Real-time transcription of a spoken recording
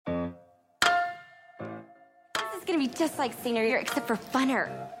is gonna be just like senior year, except for funner.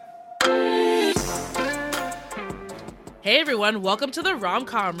 Hey everyone, welcome to the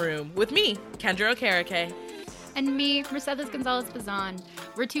Rom-Com Room with me, Kendra Okereke. And me, Mercedes Gonzalez-Bazan.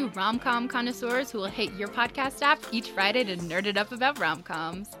 We're two rom-com connoisseurs who will hit your podcast app each Friday to nerd it up about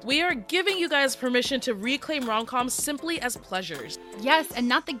rom-coms. We are giving you guys permission to reclaim rom-coms simply as pleasures. Yes, and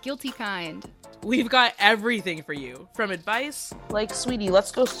not the guilty kind. We've got everything for you, from advice, like, sweetie,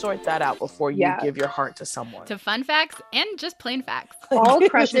 let's go sort that out before you give your heart to someone, to fun facts and just plain facts. All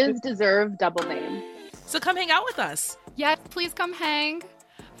crushes deserve double name. So come hang out with us. Yes, please come hang.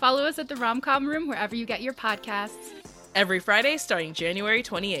 Follow us at the Rom-Com Room wherever you get your podcasts. Every Friday starting January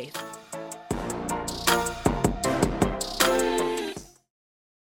 28th.